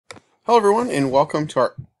Hello, everyone, and welcome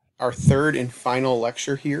to our third and final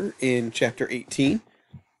lecture here in Chapter 18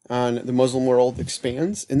 on The Muslim World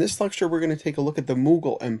Expands. In this lecture, we're going to take a look at the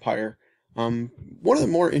Mughal Empire, one of the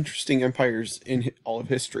more interesting empires in all of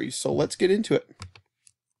history. So let's get into it.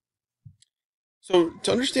 So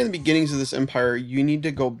to understand the beginnings of this empire, you need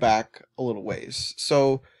to go back a little ways.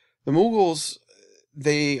 So the Mughals,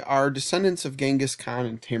 they are descendants of Genghis Khan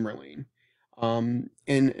and Tamerlane.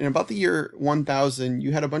 In about the year 1000,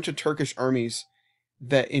 you had a bunch of Turkish armies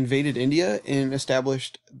that invaded India and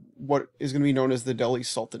established what is going to be known as the Delhi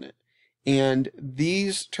Sultanate. And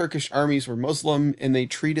these Turkish armies were Muslim, and they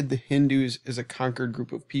treated the Hindus as a conquered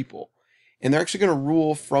group of people. And they're actually going to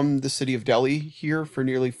rule from the city of Delhi here for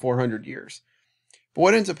nearly 400 years. But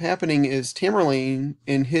what ends up happening is Tamerlane,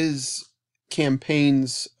 in his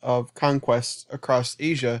campaigns of conquest across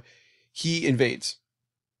Asia, he invades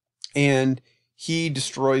and he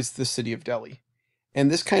destroys the city of Delhi. And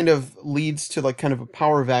this kind of leads to like kind of a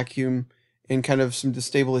power vacuum and kind of some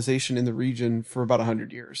destabilization in the region for about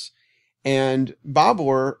 100 years. And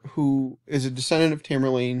Babur, who is a descendant of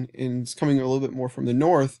Tamerlane and is coming a little bit more from the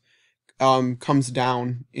north, comes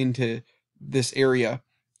down into this area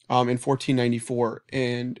in 1494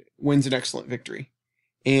 and wins an excellent victory.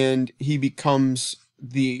 And he becomes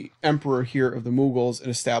the emperor here of the Mughals and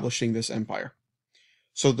establishing this empire.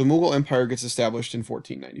 So the Mughal Empire gets established in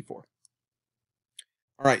 1494.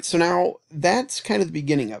 All right, so now that's kind of the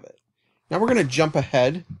beginning of it. Now we're going to jump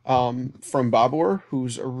ahead from Babur,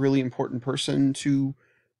 who's a really important person, to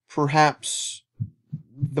perhaps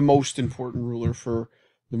the most important ruler for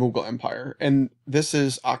the Mughal Empire. And this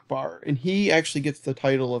is Akbar. And he actually gets the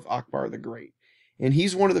title of Akbar the Great. And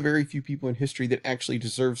he's one of the very few people in history that actually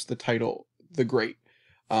deserves the title the Great,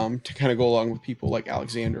 to kind of go along with people like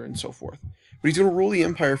Alexander and so forth. But he's going to rule the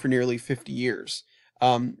empire for nearly 50 years.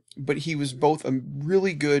 But he was both a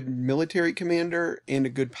really good military commander and a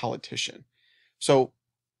good politician. So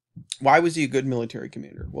why was he a good military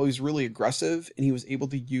commander? Well, he was really aggressive, and he was able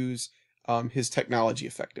to use his technology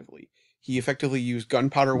effectively. He effectively used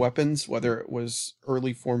gunpowder weapons, whether it was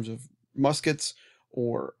early forms of muskets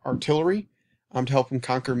or artillery, to help him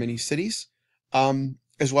conquer many cities,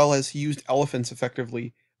 as well as he used elephants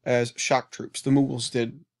effectively as shock troops. The Mughals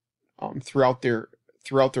did throughout their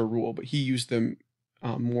rule, but he used them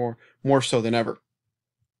more so than ever.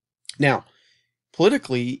 Now,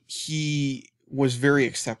 politically, he was very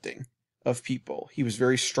accepting of people. He was a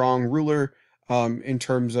very strong ruler in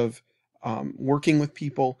terms of working with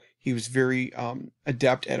people. He was very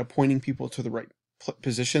adept at appointing people to the right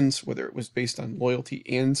positions, whether it was based on loyalty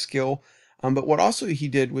and skill. But what also he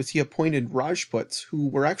did was he appointed Rajputs, who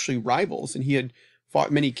were actually rivals, and he had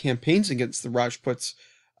fought many campaigns against the Rajputs,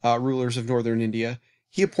 rulers of northern India.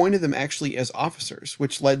 He appointed them actually as officers,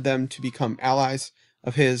 which led them to become allies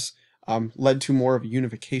of his, led to more of a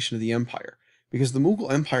unification of the empire. Because the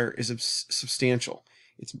Mughal Empire is substantial.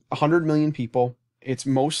 It's 100 million people. It's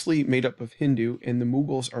mostly made up of Hindu, and the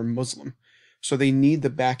Mughals are Muslim. So they need the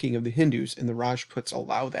backing of the Hindus, and the Rajputs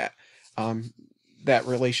allow that, that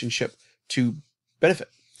relationship to benefit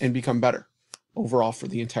and become better overall for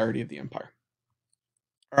the entirety of the empire.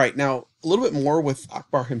 All right, now a little bit more with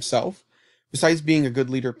Akbar himself. Besides being a good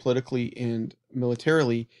leader politically and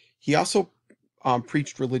militarily, he also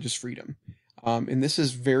preached religious freedom. And this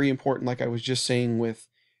is very important, like I was just saying, with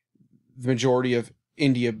the majority of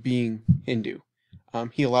India being Hindu.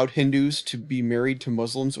 He allowed Hindus to be married to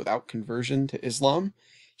Muslims without conversion to Islam.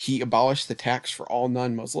 He abolished the tax for all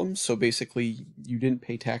non-Muslims, so basically you didn't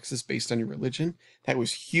pay taxes based on your religion. That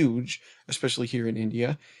was huge, especially here in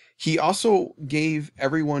India. He also gave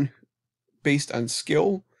everyone, based on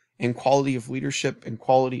skill and quality of leadership and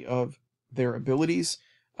quality of their abilities,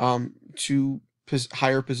 to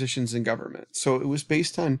higher positions in government. So it was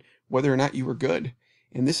based on whether or not you were good.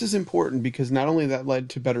 And this is important because not only that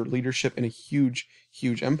led to better leadership in a huge,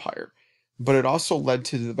 huge empire, but it also led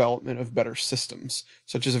to the development of better systems,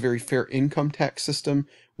 such as a very fair income tax system,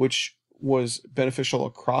 which was beneficial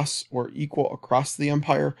across or equal across the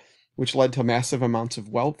empire, which led to massive amounts of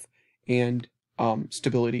wealth and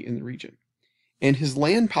stability in the region. And his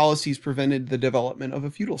land policies prevented the development of a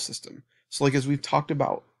feudal system. So like as we've talked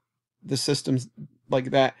about, the systems like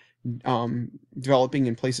that developing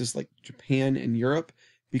in places like Japan and Europe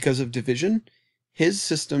because of division, his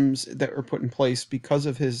systems that were put in place because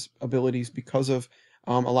of his abilities, because of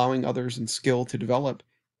allowing others and skill to develop,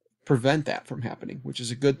 prevent that from happening, which is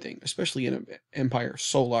a good thing, especially in an empire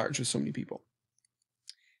so large with so many people.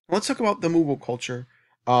 Now let's talk about the Mughal culture.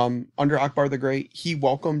 Under Akbar the Great, he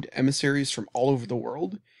welcomed emissaries from all over the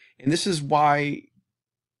world, and this is why,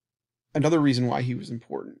 another reason why he was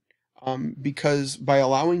important. because by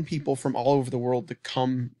allowing people from all over the world to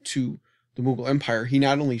come to the Mughal Empire, he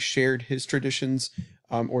not only shared his traditions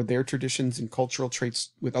or their traditions and cultural traits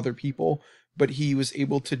with other people, but he was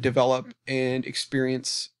able to develop and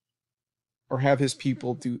experience or have his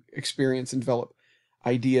people to experience and develop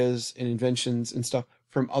ideas and inventions and stuff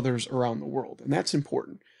from others around the world. And that's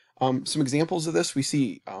important. Some examples of this, we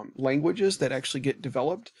see languages that actually get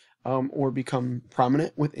developed or become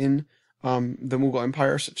prominent within the Mughal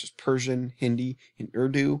Empire, such as Persian, Hindi, and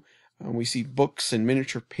Urdu. We see books and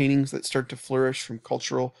miniature paintings that start to flourish from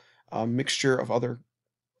cultural mixture of other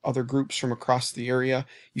groups from across the area.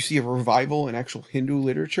 You see a revival in actual Hindu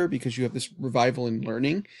literature because you have this revival in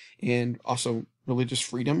learning and also religious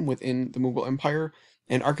freedom within the Mughal Empire.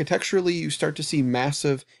 And architecturally, you start to see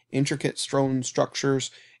massive, intricate stone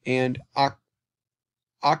structures, and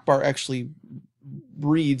Akbar actually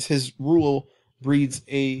his rule breeds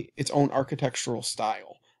its own architectural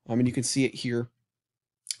style. And you can see it here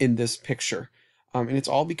in this picture. And it's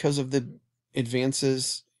all because of the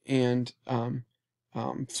advances and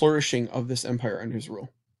flourishing of this empire under his rule.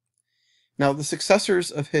 Now, the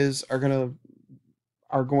successors of his are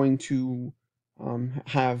going to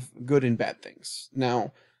have good and bad things.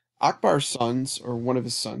 Now, Akbar's sons, or one of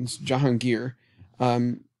his sons, Jahangir,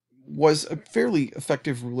 was a fairly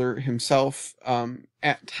effective ruler himself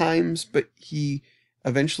at times, but he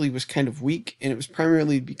eventually was kind of weak, and it was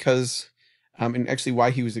primarily because, and actually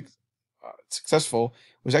why he was successful,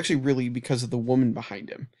 was actually really because of the woman behind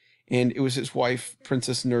him. And it was his wife,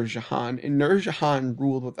 Princess Nur Jahan. And Nur Jahan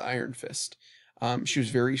ruled with the iron fist. She was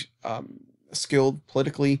very skilled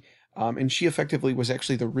politically, and she effectively was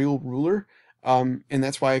actually the real ruler. And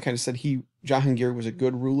that's why I kind of said Jahangir was a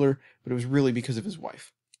good ruler, but it was really because of his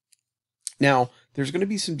wife. Now, there's going to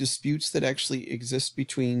be some disputes that actually exist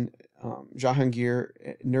between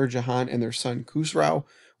Jahangir, Nur Jahan, and their son Khusrau,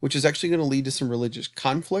 which is actually going to lead to some religious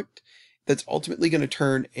conflict that's ultimately going to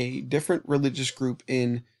turn a different religious group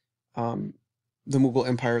in the Mughal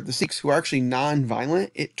Empire, the Sikhs, who are actually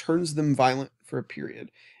non-violent. It turns them violent for a period,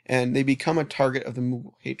 and they become a target of the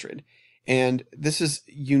Mughal hatred. And this is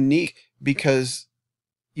unique because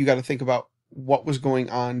you got to think about what was going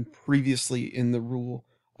on previously in the rule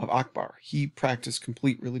of Akbar. He practiced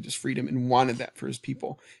complete religious freedom and wanted that for his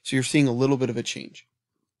people. So you're seeing a little bit of a change.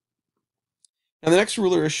 Now, the next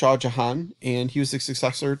ruler is Shah Jahan, and he was the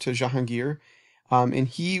successor to Jahangir. And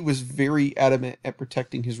he was very adamant at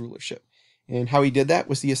protecting his rulership. And how he did that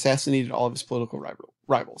was he assassinated all of his political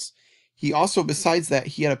rivals. He also, besides that,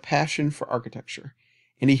 he had a passion for architecture.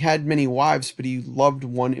 And he had many wives, but he loved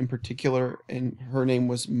one in particular, and her name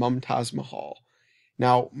was Mumtaz Mahal.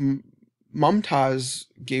 Now, Mumtaz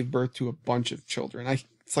gave birth to a bunch of children.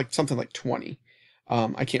 It's like something like 20.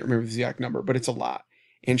 I can't remember the exact number, but it's a lot.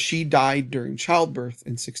 And she died during childbirth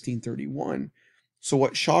in 1631. So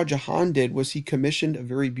what Shah Jahan did was he commissioned a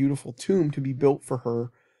very beautiful tomb to be built for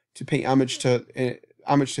her to pay homage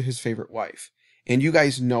to his favorite wife. And you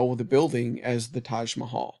guys know the building as the Taj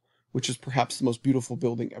Mahal, which is perhaps the most beautiful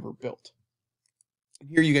building ever built. And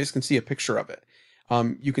here you guys can see a picture of it.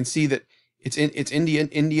 You can see that it's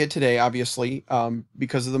India today, obviously,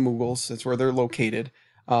 because of the Mughals. That's where they're located.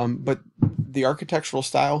 But the architectural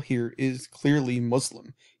style here is clearly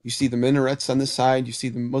Muslim. You see the minarets on the side. You see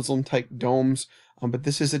the Muslim-type domes. But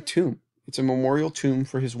this is a tomb. It's a memorial tomb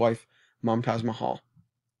for his wife, Mumtaz Mahal.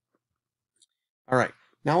 All right,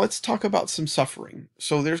 now let's talk about some suffering.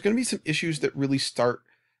 So there's going to be some issues that really start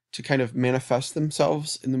to kind of manifest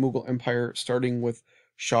themselves in the Mughal Empire, starting with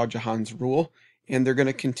Shah Jahan's rule, and they're going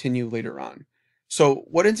to continue later on. So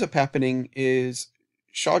what ends up happening is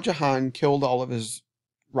Shah Jahan killed all of his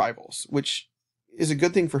rivals, which is a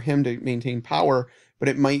good thing for him to maintain power, but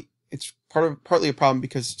it's partly a problem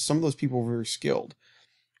because some of those people were very skilled.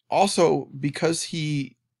 Also, because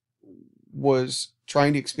he was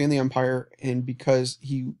trying to expand the empire, and because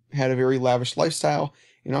he had a very lavish lifestyle,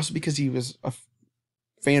 and also because he was a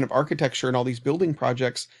fan of architecture and all these building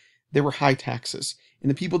projects, there were high taxes, and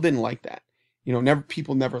the people didn't like that.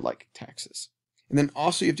 People never like taxes. And then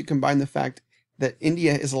also you have to combine the fact that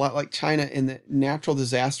India is a lot like China in that natural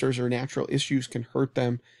disasters or natural issues can hurt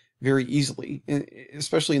them very easily,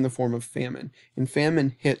 especially in the form of famine. And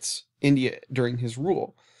famine hits India during his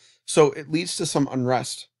rule. So it leads to some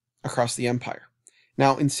unrest across the empire.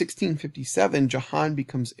 Now, in 1657, Jahan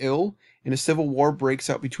becomes ill, and a civil war breaks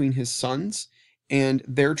out between his sons, and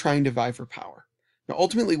they're trying to vie for power. Now,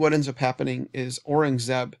 ultimately, what ends up happening is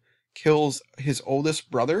Aurangzeb kills his oldest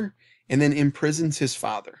brother and then imprisons his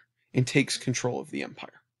father and takes control of the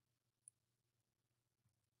empire.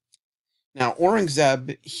 Now,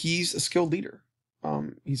 Aurangzeb, he's a skilled leader.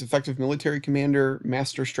 He's effective military commander,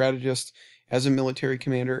 master strategist as a military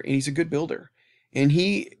commander, and he's a good builder. And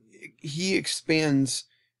he expands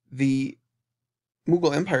the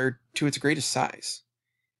Mughal Empire to its greatest size.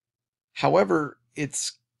 However,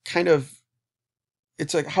 it's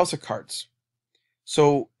a house of cards.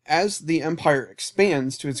 So as the empire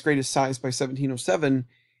expands to its greatest size by 1707,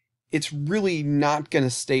 it's really not going to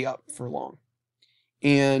stay up for long.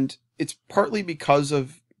 And it's partly because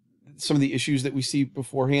of some of the issues that we see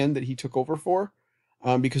beforehand that he took over for,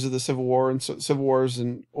 because of the Civil War and civil wars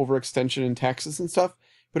and overextension and taxes and stuff.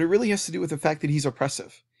 But it really has to do with the fact that he's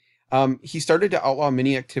oppressive. He started to outlaw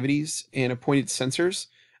many activities and appointed censors,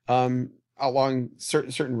 outlawing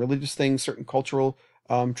certain religious things, certain cultural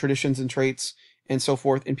traditions and traits, and so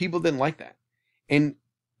forth. And people didn't like that. And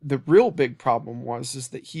the real big problem is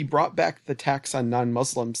that he brought back the tax on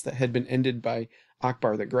non-Muslims that had been ended by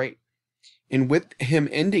Akbar the Great. And with him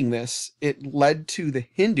ending this, it led to the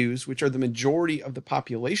Hindus, which are the majority of the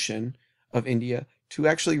population of India, to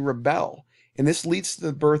actually rebel. And this leads to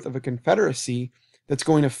the birth of a confederacy that's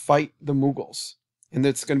going to fight the Mughals. And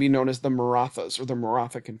that's going to be known as the Marathas, or the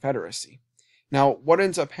Maratha Confederacy. Now, what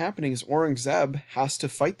ends up happening is Aurangzeb has to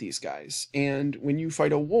fight these guys. And when you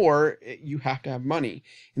fight a war, you have to have money.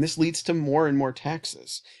 And this leads to more and more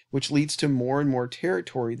taxes, which leads to more and more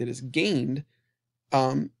territory that is gained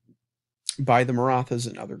by the Marathas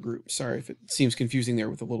and other groups. Sorry if it seems confusing there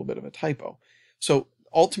with a little bit of a typo. So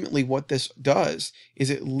ultimately what this does is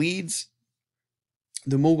it leads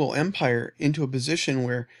the Mughal Empire into a position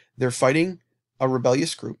where they're fighting a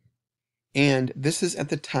rebellious group. And this is at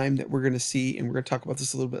the time that we're going to see, and we're going to talk about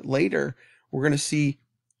this a little bit later, we're going to see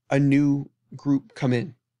a new group come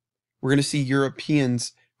in. We're going to see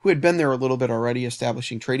Europeans who had been there a little bit already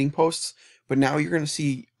establishing trading posts, but now you're going to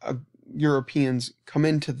see Europeans come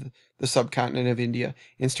into the subcontinent of India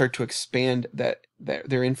and start to expand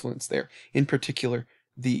their influence there, in particular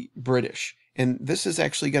the British. And this is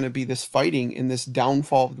actually going to be this fighting and this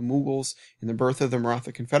downfall of the Mughals and the birth of the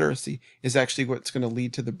Maratha Confederacy is actually what's going to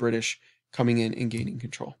lead to the British coming in and gaining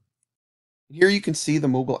control. Here you can see the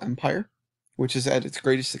Mughal Empire, which is at its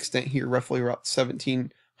greatest extent here, roughly around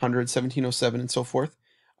 1700, 1707, and so forth.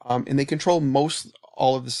 And they control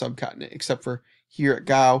all of the subcontinent, except for here at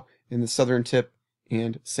Gao in the southern tip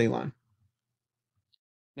and Ceylon.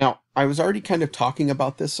 Now, I was already kind of talking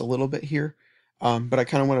about this a little bit here, but I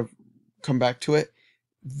kind of want to come back to it.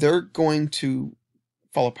 They're going to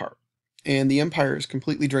fall apart. And the empire is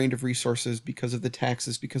completely drained of resources because of the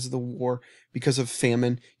taxes, because of the war, because of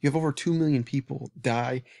famine. You have over 2 million people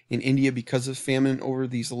die in India because of famine over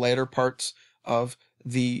these latter parts of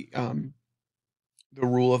the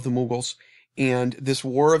rule of the Mughals. And this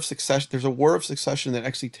war of succession, there's a war of succession that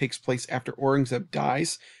actually takes place after Aurangzeb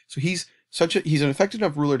dies. So he's an effective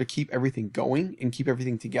enough ruler to keep everything going and keep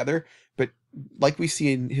everything together. But like we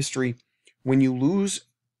see in history, when you lose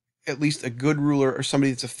at least a good ruler or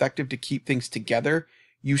somebody that's effective to keep things together,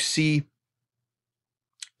 you see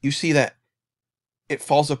that it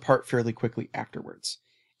falls apart fairly quickly afterwards.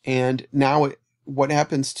 And now what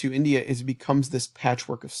happens to India is it becomes this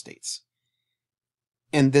patchwork of states.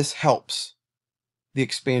 And this helps the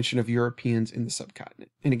expansion of Europeans in the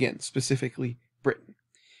subcontinent. And again, specifically Britain.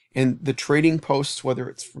 And the trading posts, whether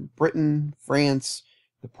it's from Britain, France,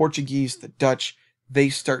 the Portuguese, the Dutch, they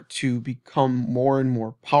start to become more and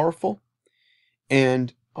more powerful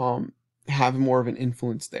and have more of an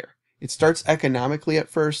influence there. It starts economically at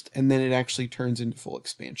first, and then it actually turns into full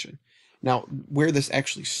expansion. Now, where this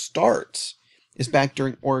actually starts is back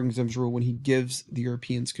during Aurangzeb's rule when he gives the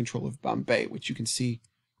Europeans control of Bombay, which you can see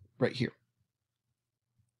right here.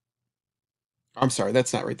 I'm sorry,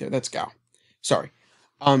 that's not right there. That's Gao. Sorry.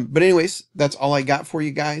 But anyways, that's all I got for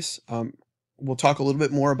you guys. We'll talk a little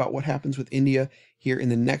bit more about what happens with India here in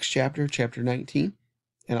the next chapter, chapter 19.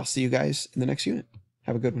 And I'll see you guys in the next unit.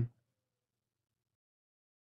 Have a good one.